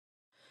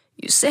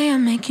You say I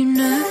make you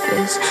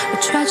nervous, a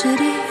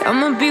tragedy,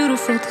 I'm a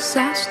beautiful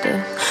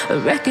disaster, a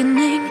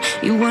reckoning,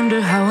 you wonder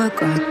how I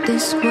got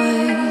this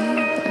way.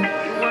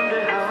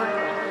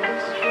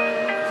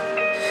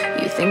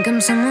 You think I'm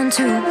someone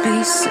to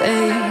be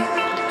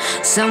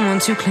saved, someone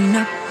to clean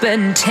up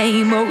and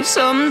tame. Oh,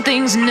 some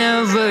things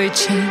never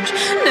change,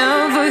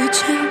 never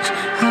change.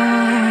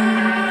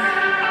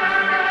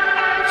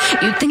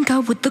 You think I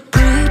would look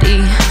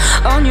pretty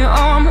on your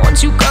arm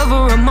once you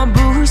cover up my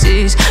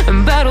bruises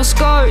and battle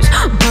scars,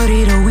 but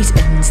it always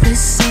ends the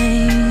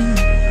same.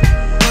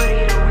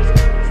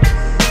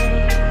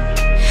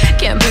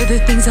 Can't bear the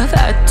things I've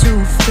had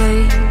to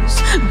face,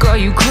 got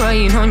you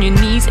crying on your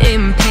knees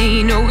in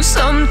pain. Oh,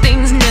 some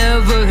things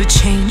never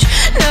change,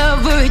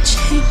 never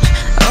change.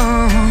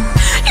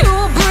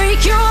 You'll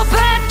break your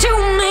back to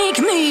make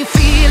me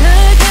feel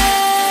again.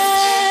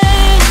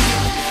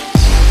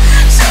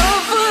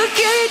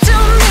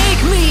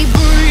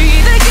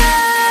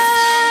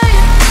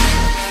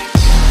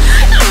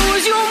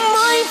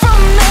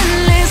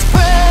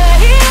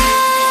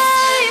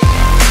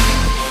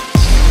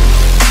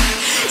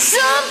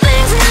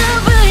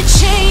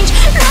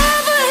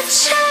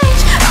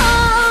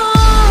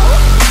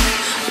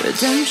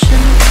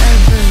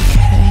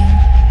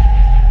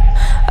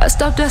 I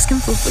stopped asking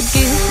for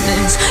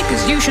forgiveness,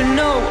 cause you should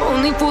know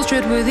only fools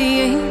tread where the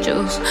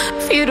angels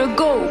fear to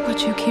go,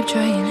 but you keep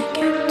trying to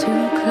get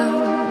too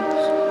close.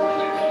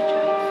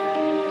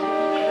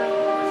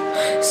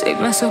 Save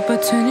myself by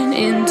turning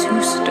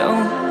into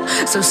stone,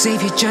 so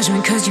save your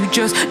judgment cause you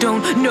just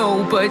don't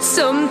know. But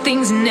some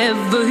things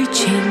never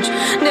change,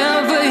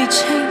 never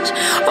change.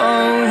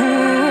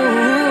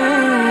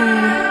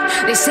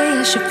 They say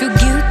I should feel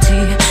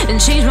guilty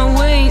and change my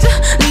ways,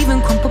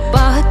 leaving crumpled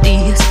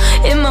bodies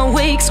in my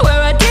wake.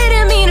 Swear I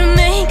didn't mean to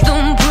make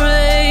them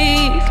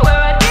break,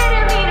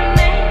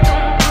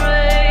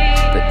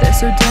 but they're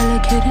so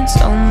delicate and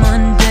so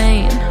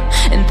mundane,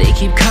 and they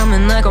keep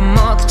coming like a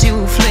moth to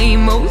a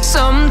flame. Oh,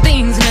 some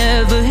things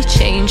never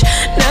change,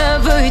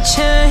 never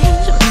change.